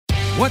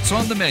What's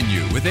on the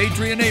Menu with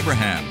Adrian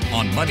Abraham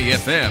on Money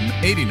FM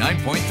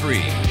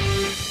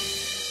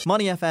 89.3.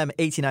 Money FM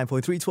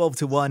 89.3, 12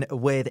 to 1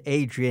 with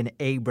Adrian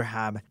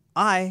Abraham.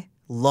 I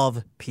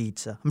love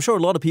pizza. I'm sure a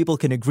lot of people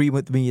can agree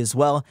with me as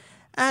well.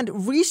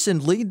 And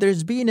recently,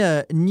 there's been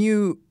a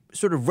new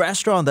sort of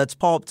restaurant that's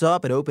popped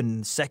up. It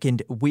opened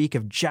second week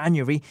of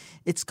January.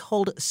 It's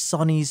called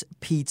Sonny's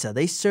Pizza.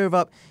 They serve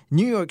up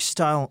New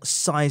York-style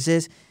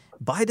sizes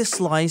by the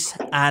slice,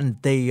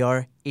 and they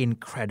are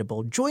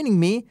incredible. Joining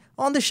me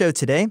on the show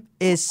today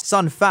is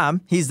Son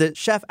Pham. He's the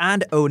chef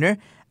and owner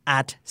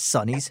at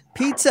Sonny's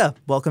Pizza.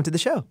 Welcome to the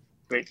show.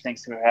 Great.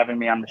 Thanks for having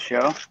me on the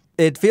show.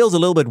 It feels a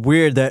little bit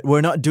weird that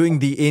we're not doing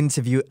the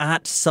interview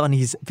at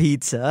Sonny's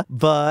Pizza,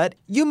 but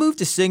you moved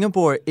to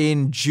Singapore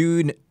in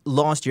June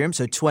last year,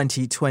 so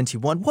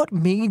 2021. What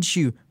made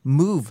you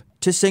move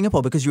to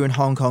Singapore? Because you were in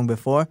Hong Kong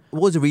before.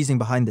 What was the reason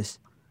behind this?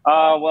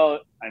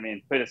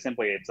 Put it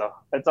simply,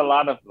 it's a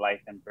lot of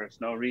life and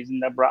personal reason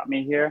that brought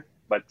me here.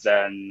 But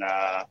then,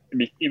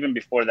 even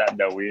before that,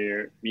 though,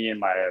 me and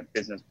my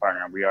business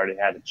partner, we already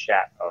had a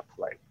chat of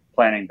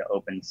planning to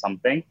open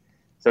something.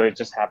 So it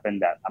just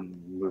happened that I'm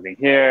moving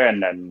here,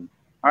 and then,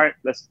 all right,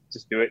 let's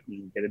just do it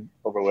and get it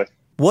over with.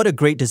 What a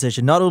great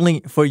decision, not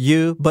only for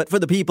you, but for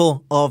the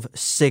people of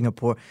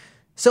Singapore.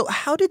 So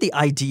how did the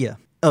idea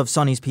of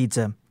Sonny's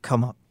Pizza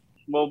come up?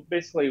 Well,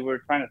 basically, we're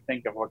trying to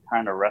think of what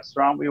kind of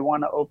restaurant we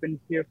want to open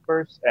here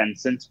first. And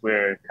since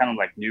we're kind of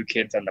like new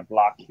kids on the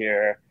block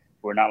here,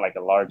 we're not like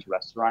a large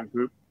restaurant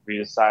group, we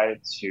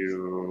decided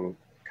to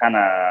kind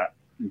of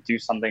do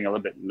something a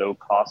little bit low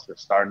cost for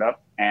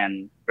startup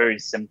and very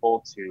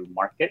simple to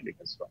market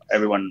because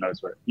everyone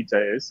knows what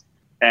pizza is.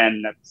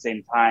 And at the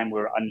same time, we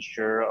were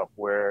unsure of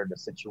where the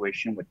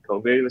situation with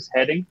COVID was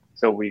heading.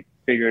 So we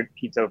figured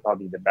pizza would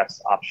probably be the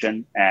best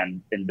option.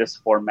 And in this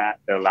format,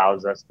 it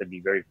allows us to be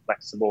very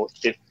flexible.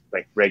 If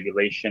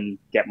regulation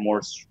get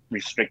more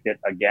restricted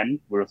again,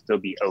 we'll still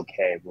be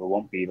okay. We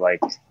won't be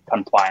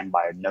confined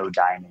by no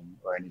dining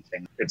or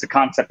anything. It's a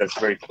concept that's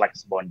very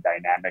flexible and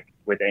dynamic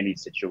with any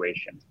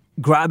situation.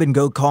 Grab and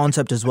go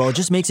concept as well. It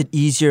just makes it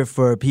easier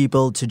for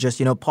people to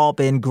just, pop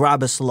in,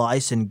 grab a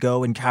slice and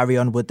go and carry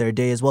on with their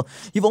day as well.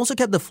 You've also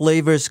kept the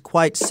flavors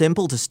quite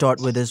simple to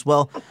start with as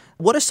well.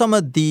 What are some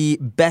of the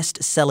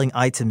best selling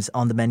items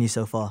on the menu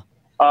so far?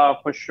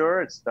 For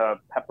sure, it's the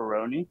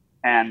pepperoni.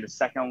 And the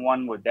second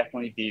one would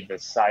definitely be the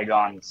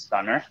Saigon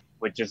Stunner,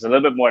 which is a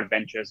little bit more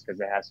adventurous because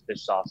it has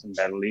fish sauce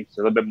embedded,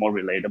 so a little bit more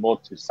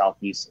relatable to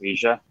Southeast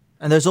Asia.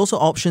 And there's also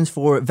options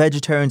for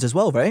vegetarians as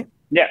well, right?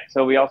 Yeah,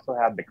 so we also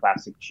have the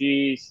classic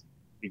cheese.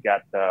 We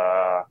got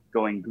the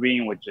Going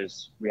Green, which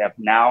is we have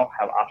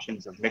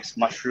options of mixed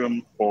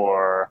mushroom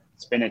or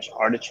spinach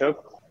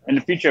artichoke. In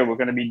the future, we're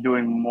going to be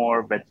doing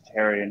more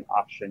vegetarian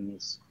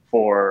options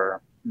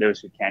for those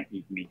who can't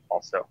eat meat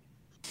also.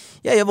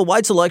 Yeah, you have a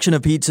wide selection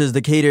of pizzas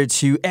that cater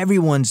to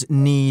everyone's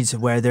needs,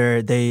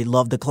 whether they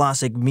love the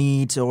classic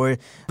meat or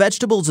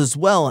vegetables as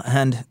well.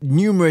 And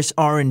numerous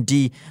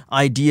R&D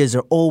ideas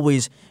are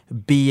always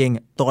being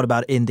thought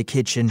about in the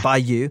kitchen by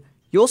you.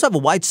 You also have a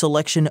wide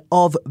selection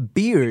of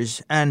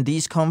beers, and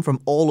these come from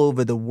all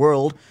over the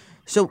world.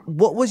 So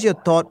what was your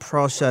thought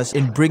process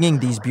in bringing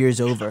these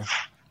beers over?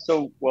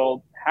 So,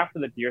 half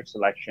of the beer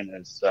selection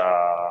is,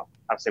 I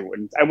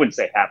wouldn't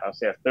say half, I would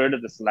say a third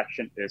of the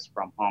selection is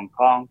from Hong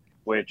Kong,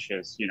 which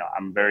is,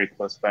 I'm very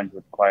close friends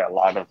with quite a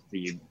lot of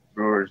the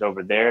brewers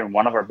over there. And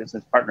one of our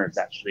business partners is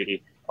actually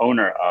the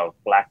owner of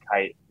Black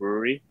Kite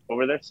Brewery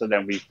over there. So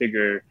then we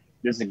figure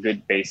this is a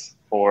good base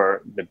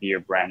for the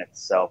beer brand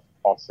itself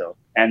also.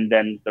 And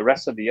then the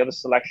rest of the other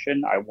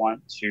selection, I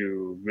want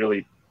to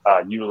really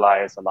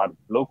utilize a lot of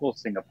local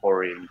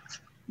Singaporean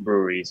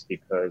breweries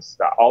because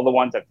all the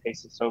ones I've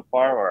tasted so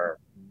far are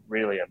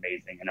really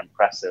amazing and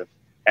impressive.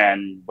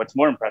 And what's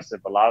more impressive,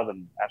 a lot of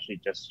them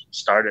actually just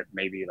started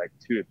maybe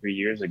 2 or 3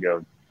 years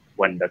ago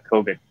when the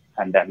COVID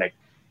pandemic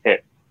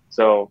hit.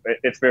 So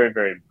it's very,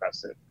 very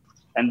impressive.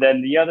 And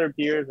then the other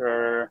beers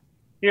are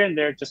here and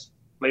there, just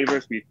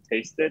flavors we've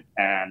tasted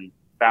and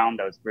found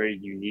that was very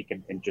unique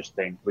and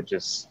interesting, which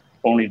is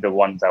only the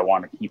ones I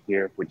want to keep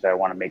here, which I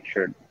want to make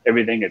sure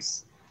everything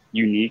is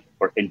unique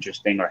or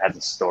interesting or has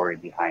a story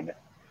behind it.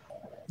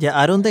 Yeah,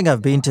 I don't think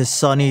I've been to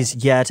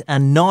Sonny's yet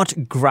and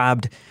not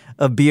grabbed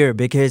a beer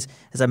because,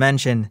 as I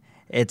mentioned,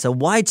 it's a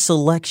wide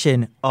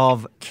selection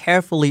of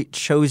carefully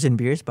chosen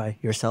beers by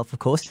yourself, of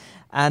course,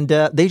 and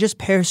they just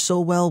pair so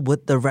well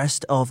with the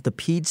rest of the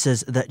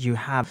pizzas that you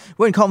have.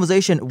 We're in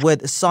conversation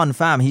with Son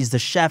Pham. He's the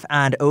chef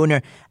and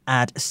owner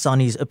at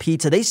Sonny's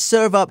Pizza. They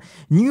serve up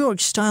New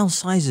York-style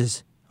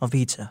sizes of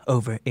pizza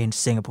over in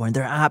Singapore, and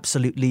they're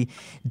absolutely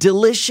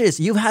delicious.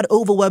 You've had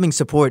overwhelming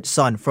support,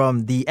 Son,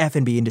 from the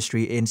F&B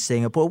industry in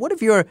Singapore. What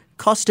have your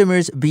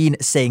customers been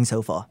saying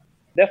so far?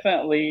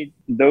 Definitely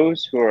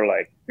those who are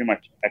pretty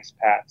much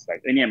expats,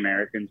 any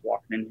Americans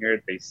walking in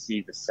here, they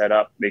see the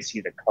setup, they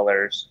see the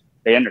colors,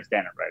 they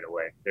understand it right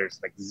away. There's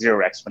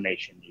zero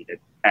explanation needed.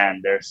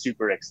 And they're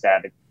super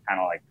ecstatic,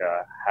 kind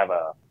of have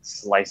a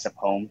slice of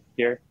home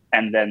here.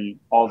 And then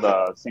all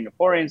the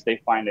Singaporeans,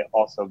 they find it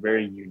also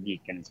very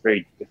unique and it's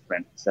very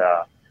different.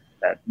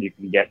 that you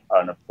can get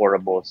an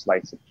affordable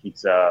slice of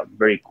pizza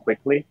very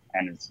quickly,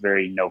 and it's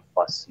very no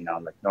fuss,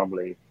 like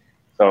normally.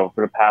 So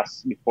for the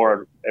past,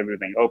 before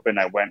everything opened,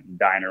 I went and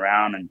dined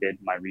around and did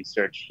my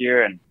research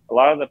here. And a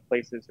lot of the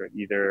places are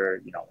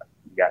either, like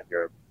you got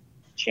your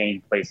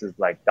chain places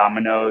like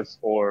Domino's,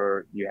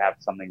 or you have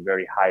something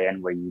very high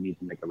end where you need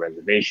to make a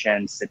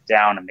reservation, sit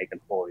down and make a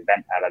full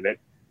event out of it.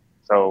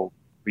 So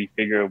we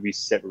figure we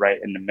sit right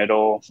in the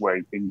middle where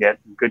you can get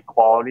good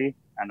quality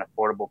and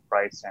affordable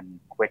price and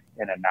quick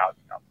in and out.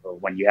 So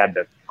when you had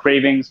the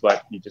cravings,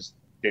 but you just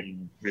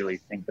didn't really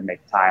think to make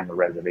time or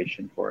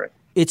reservation for it.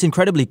 It's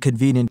incredibly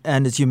convenient.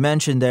 And as you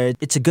mentioned there,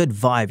 it's a good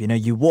vibe.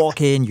 You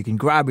walk in, you can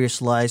grab your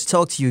slice,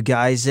 talk to you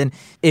guys, and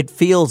it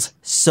feels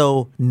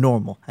so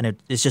normal. And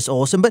it's just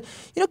awesome. But,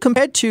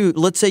 compared to,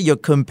 let's say, your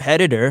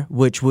competitor,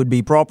 which would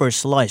be Proper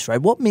Slice,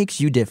 right? What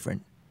makes you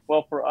different?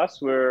 Well, for us,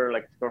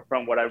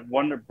 from what I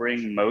want to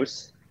bring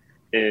most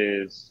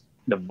is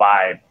the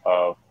vibe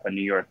of a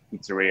New York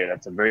pizzeria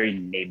that's a very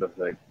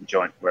neighborhood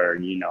joint where,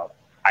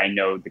 I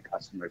know the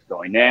customers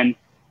going in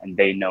and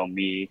they know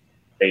me.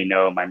 They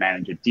know my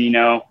manager,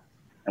 Dino,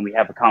 and we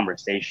have a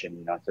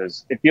conversation, So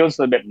it feels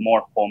a little bit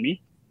more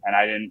homey, and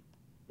I didn't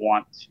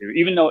want to,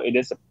 even though it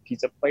is a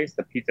pizza place,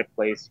 the pizza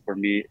place for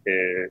me,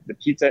 the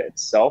pizza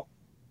itself,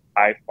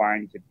 I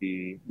find to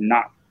be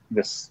not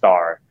the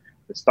star.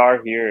 The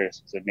star here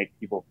is to make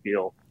people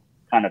feel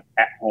kind of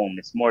at home.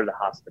 It's more the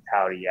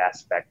hospitality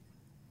aspect.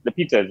 The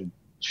pizza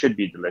should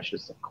be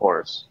delicious, of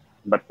course.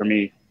 But for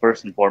me,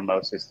 first and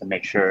foremost, is to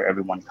make sure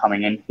everyone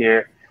coming in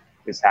here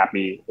is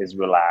happy, is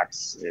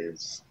relaxed,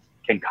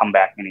 can come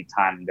back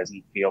anytime and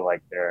doesn't feel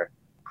like they're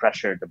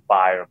pressured to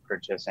buy or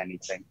purchase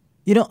anything.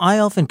 I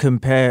often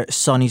compare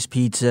Sonny's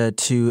Pizza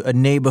to a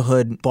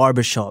neighborhood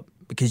barbershop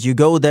because you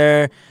go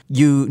there,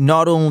 you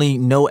not only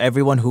know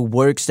everyone who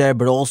works there,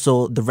 but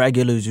also the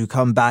regulars who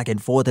come back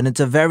and forth. And it's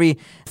a very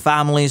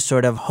family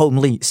sort of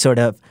homely sort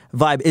of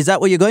vibe. Is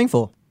that what you're going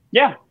for?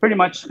 Yeah, pretty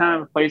much kind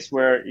of a place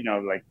where,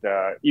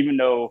 even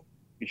though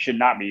we should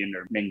not be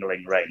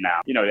intermingling right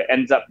now. It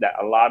ends up that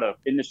a lot of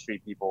industry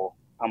people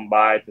come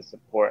by to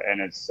support, and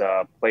it's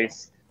a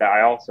place that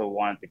I also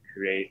wanted to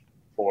create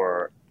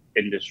for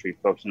industry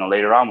folks.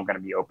 Later on, we're going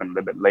to be open a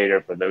little bit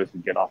later for those who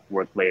get off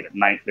work late at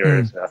night.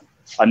 There's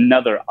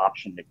another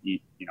option to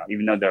eat.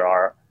 Even though there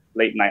are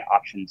late night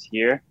options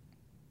here,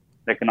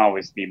 there can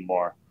always be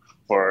more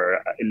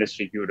for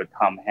industry people to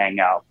come hang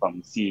out,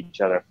 see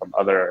each other from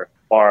other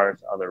bars,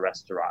 other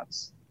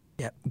restaurants.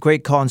 Yeah,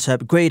 great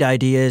concept, great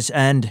ideas,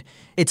 and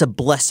it's a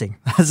blessing.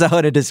 That's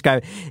how to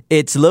describe it.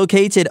 It's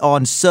located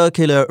on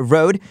Circular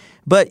Road,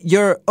 but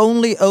you're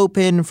only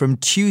open from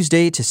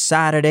Tuesday to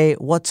Saturday.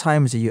 What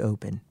times are you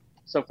open?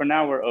 So for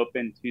now, we're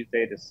open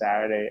Tuesday to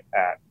Saturday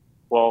at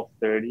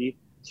 12:30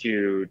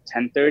 to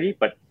 10:30,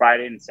 but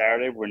Friday and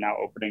Saturday, we're now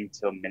opening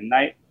till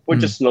midnight. We're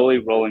just slowly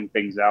rolling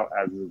things out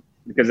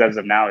because as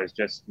of now, it's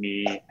just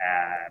me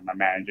and my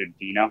manager,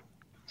 Dino.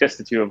 Just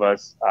the two of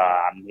us.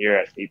 I'm here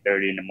at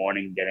 8:30 in the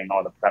morning, getting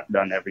all the prep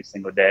done every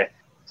single day.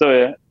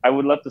 So I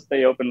would love to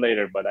stay open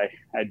later, but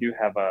I do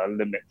have a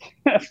limit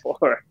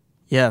for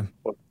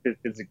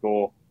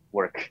physical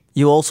work.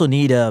 You also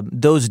need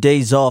those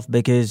days off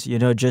because,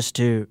 just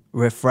to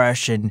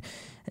refresh and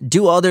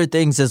do other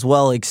things as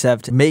well,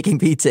 except making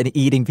pizza and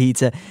eating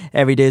pizza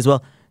every day as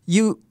well.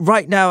 You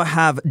right now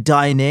have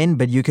dine-in,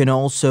 but you can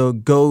also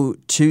go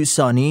to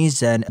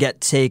Sonny's and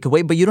get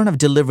takeaway, but you don't have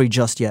delivery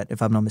just yet,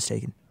 if I'm not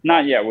mistaken.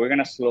 Not yet. We're going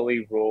to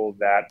slowly roll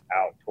that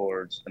out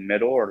towards the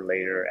middle or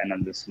later end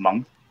of this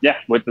month. Yeah,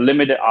 with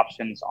limited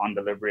options on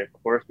delivery, of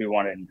course, we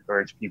want to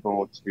encourage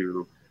people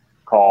to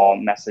call,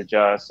 message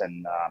us,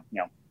 and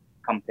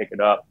come pick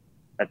it up.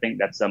 I think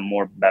that's a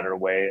more better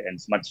way, and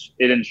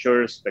it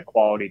ensures the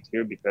quality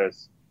too,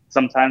 because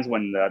sometimes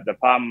when the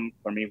problem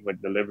for me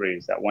with delivery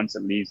is that once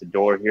it leaves the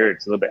door here,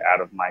 it's a little bit out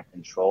of my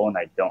control, and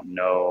I don't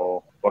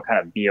know what kind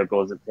of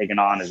vehicles it's taken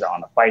on. Is it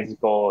on a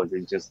bicycle? Is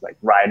it just like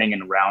riding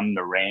and around in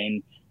the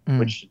rain?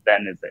 Which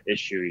then is the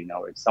issue.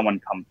 If someone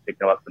comes pick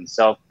it up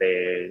themselves,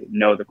 they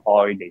know the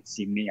quality, they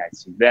see me, I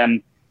see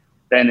them,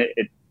 then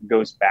it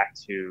goes back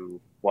to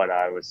what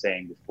I was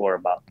saying before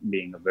about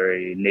being a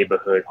very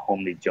neighborhood,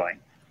 homely joint.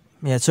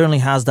 Yeah, it certainly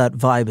has that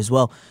vibe as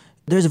well.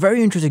 There's a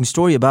very interesting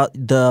story about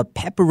the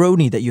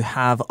pepperoni that you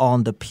have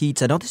on the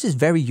pizza. Now, this is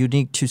very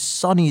unique to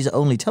Sonny's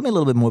only. Tell me a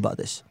little bit more about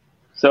this.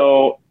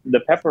 So the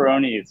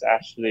pepperoni is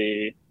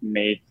actually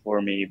made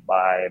for me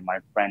by my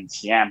friend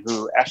Siam,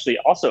 who actually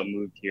also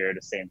moved here at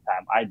the same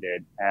time I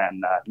did.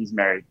 And he's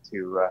married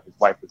to his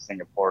wife is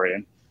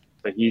Singaporean.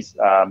 So he's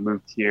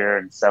moved here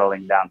and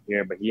settling down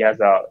here. But he has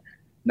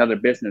another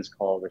business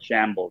called The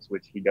Shambles,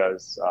 which he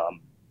does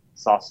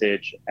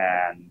sausage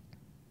and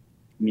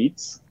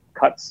meats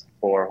cuts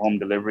for home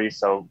delivery.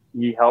 So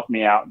he helped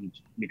me out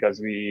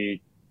because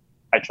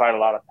I tried a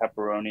lot of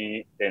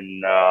pepperoni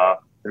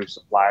through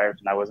suppliers,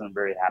 and I wasn't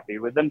very happy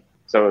with them.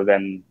 So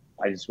then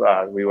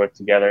we worked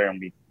together, and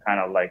we kind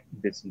of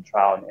did some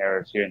trial and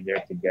errors here and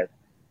there to get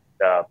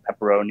the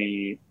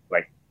pepperoni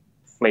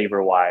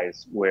flavor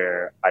wise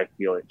where I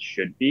feel it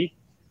should be,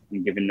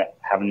 and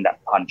having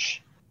that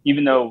punch.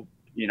 even though,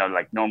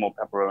 like normal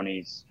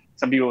pepperonis,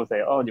 some people will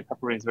say, oh, your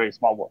pepperoni is very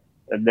small. Well,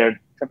 their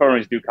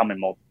pepperonis do come in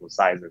multiple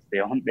sizes.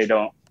 They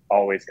don't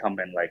always come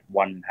in like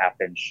 1/2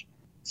 inch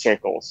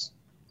circles.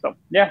 So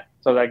yeah,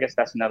 so I guess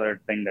that's another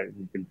thing that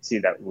you can see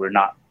that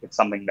it's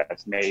something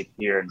that's made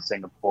here in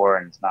Singapore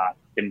and it's not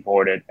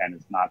imported and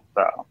it's not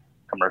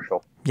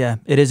commercial. Yeah,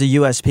 it is a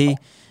USP.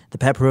 The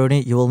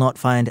pepperoni you will not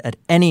find at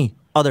any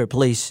other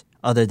place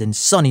other than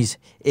Sonny's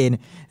in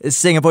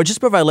Singapore. Just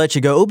before I let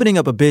you go, opening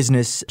up a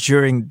business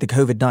during the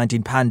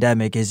COVID-19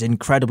 pandemic is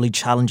incredibly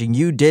challenging.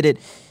 You did it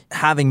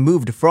having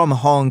moved from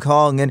Hong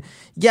Kong, and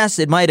yes,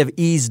 it might have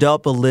eased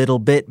up a little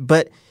bit,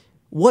 but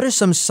what are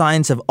some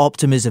signs of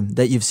optimism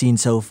that you've seen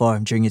so far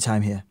during your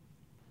time here?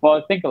 Well,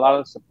 I think a lot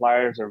of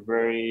suppliers are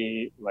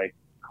very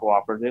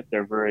cooperative.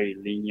 They're very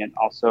lenient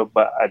also,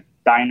 but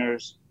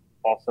diners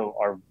also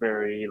are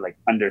very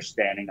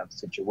understanding of the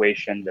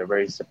situation. They're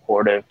very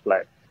supportive.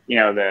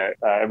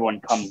 Everyone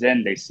comes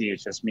in, they see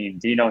it's just me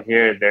and Dino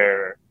here.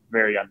 They're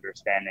very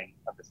understanding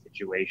of the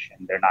situation.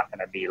 They're not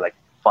going to be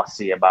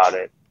fussy about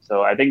it.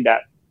 So I think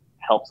that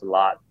helps a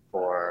lot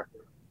for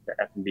the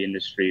F&B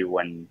industry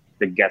when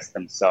the guest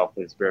themselves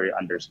is very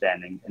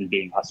understanding and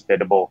being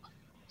hospitable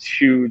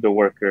to the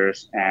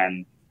workers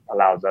and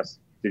allows us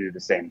to do the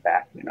same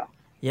back,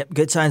 Yep,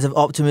 good signs of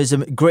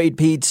optimism. Great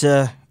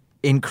pizza,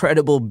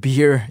 incredible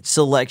beer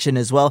selection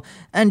as well,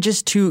 and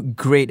just two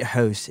great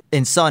hosts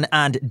in Son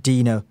and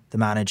Dino, the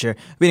manager.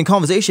 We're in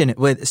conversation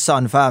with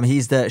Son Pham.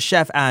 He's the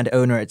chef and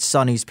owner at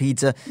Sonny's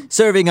Pizza,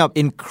 serving up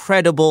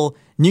incredible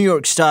New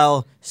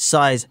York-style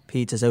size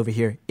pizzas over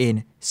here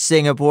in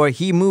Singapore.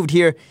 He moved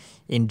here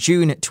in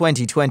June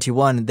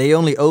 2021. They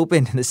only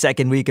opened the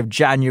second week of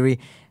January,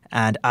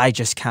 and I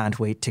just can't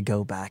wait to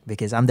go back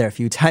because I'm there a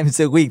few times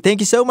a week.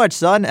 Thank you so much,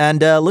 Son,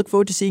 and look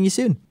forward to seeing you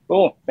soon.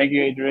 Cool. Thank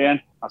you, Adrian.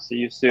 I'll see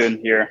you soon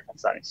here at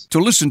Sonny's. To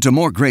listen to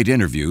more great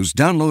interviews,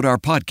 download our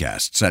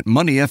podcasts at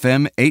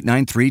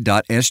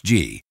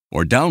moneyfm893.sg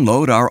or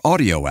download our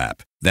audio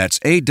app. That's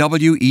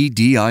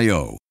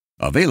AWEDIO.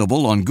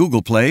 Available on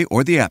Google Play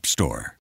or the App Store.